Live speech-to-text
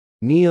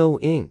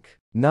NIO Inc.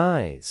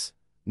 NIS.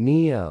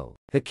 NIO.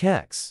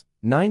 HICX.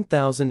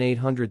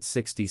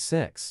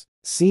 9866.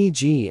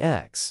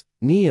 CGX.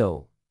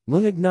 NIO.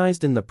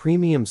 Recognized in the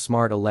premium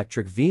smart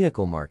electric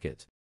vehicle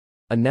market.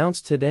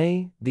 Announced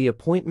today the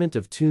appointment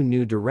of two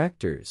new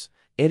directors,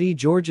 Eddie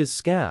Georges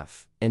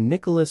Scaff and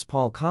Nicholas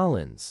Paul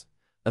Collins,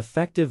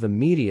 effective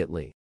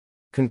immediately.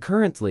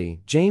 Concurrently,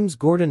 James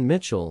Gordon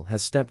Mitchell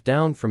has stepped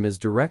down from his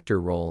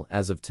director role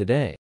as of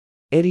today.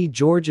 Eddie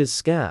Georges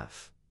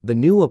Scaff, the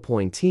new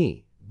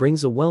appointee,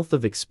 brings a wealth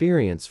of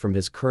experience from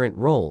his current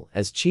role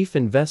as Chief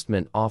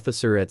Investment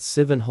Officer at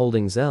Sivan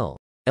Holdings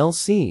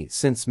LLC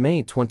since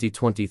May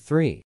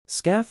 2023.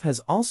 Scaff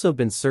has also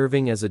been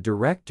serving as a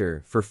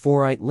director for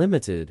Forite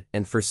Limited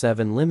and for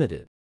Sivan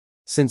Limited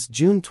since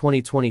June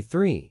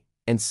 2023,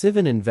 and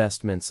Sivan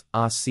Investments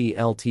AC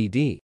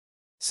Ltd.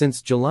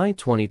 since July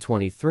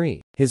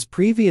 2023. His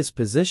previous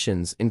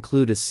positions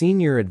include a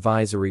senior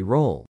advisory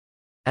role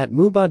at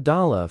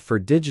Mubadala for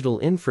digital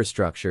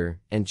infrastructure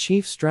and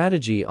Chief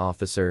Strategy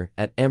Officer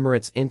at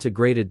Emirates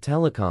Integrated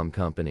Telecom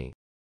Company.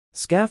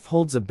 Scaff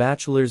holds a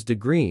bachelor's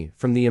degree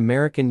from the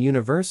American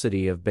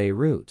University of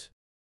Beirut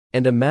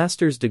and a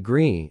master's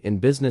degree in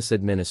business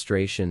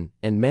administration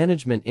and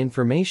management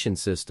information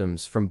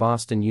systems from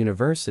Boston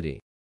University.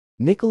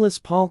 Nicholas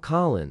Paul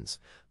Collins,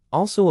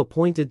 also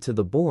appointed to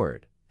the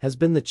board, has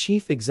been the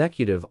Chief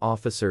Executive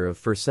Officer of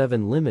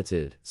Sivan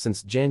Limited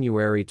since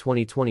January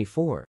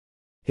 2024.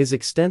 His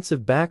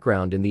extensive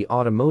background in the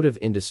automotive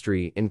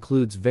industry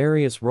includes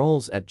various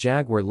roles at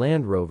Jaguar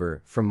Land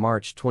Rover from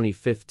March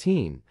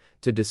 2015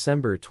 to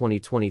December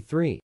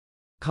 2023.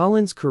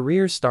 Collins'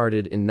 career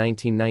started in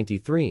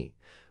 1993,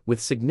 with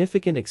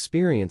significant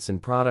experience in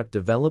product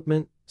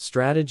development,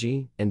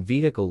 strategy, and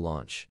vehicle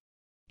launch.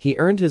 He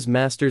earned his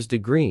master's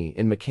degree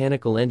in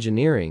mechanical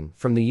engineering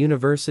from the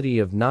University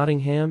of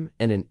Nottingham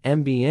and an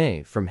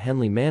MBA from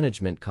Henley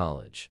Management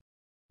College.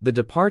 The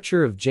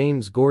departure of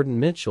James Gordon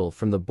Mitchell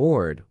from the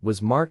board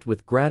was marked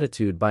with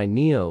gratitude by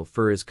NIO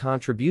for his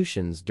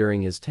contributions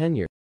during his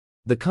tenure.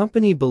 The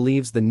company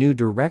believes the new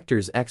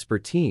director's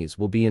expertise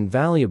will be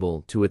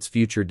invaluable to its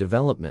future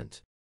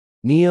development.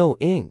 NIO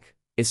Inc.,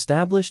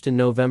 established in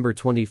November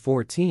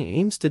 2014,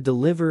 aims to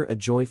deliver a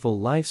joyful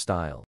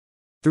lifestyle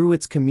through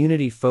its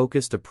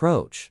community-focused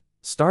approach,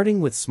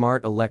 starting with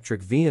smart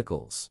electric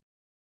vehicles.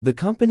 The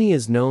company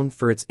is known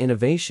for its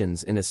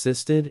innovations in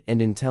assisted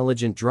and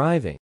intelligent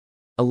driving,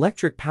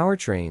 electric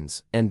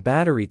powertrains, and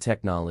battery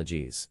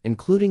technologies,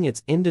 including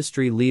its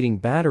industry-leading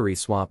battery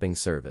swapping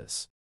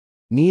service.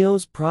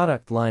 NIO's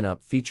product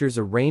lineup features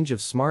a range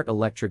of smart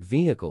electric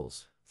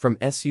vehicles, from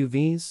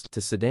SUVs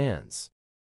to sedans.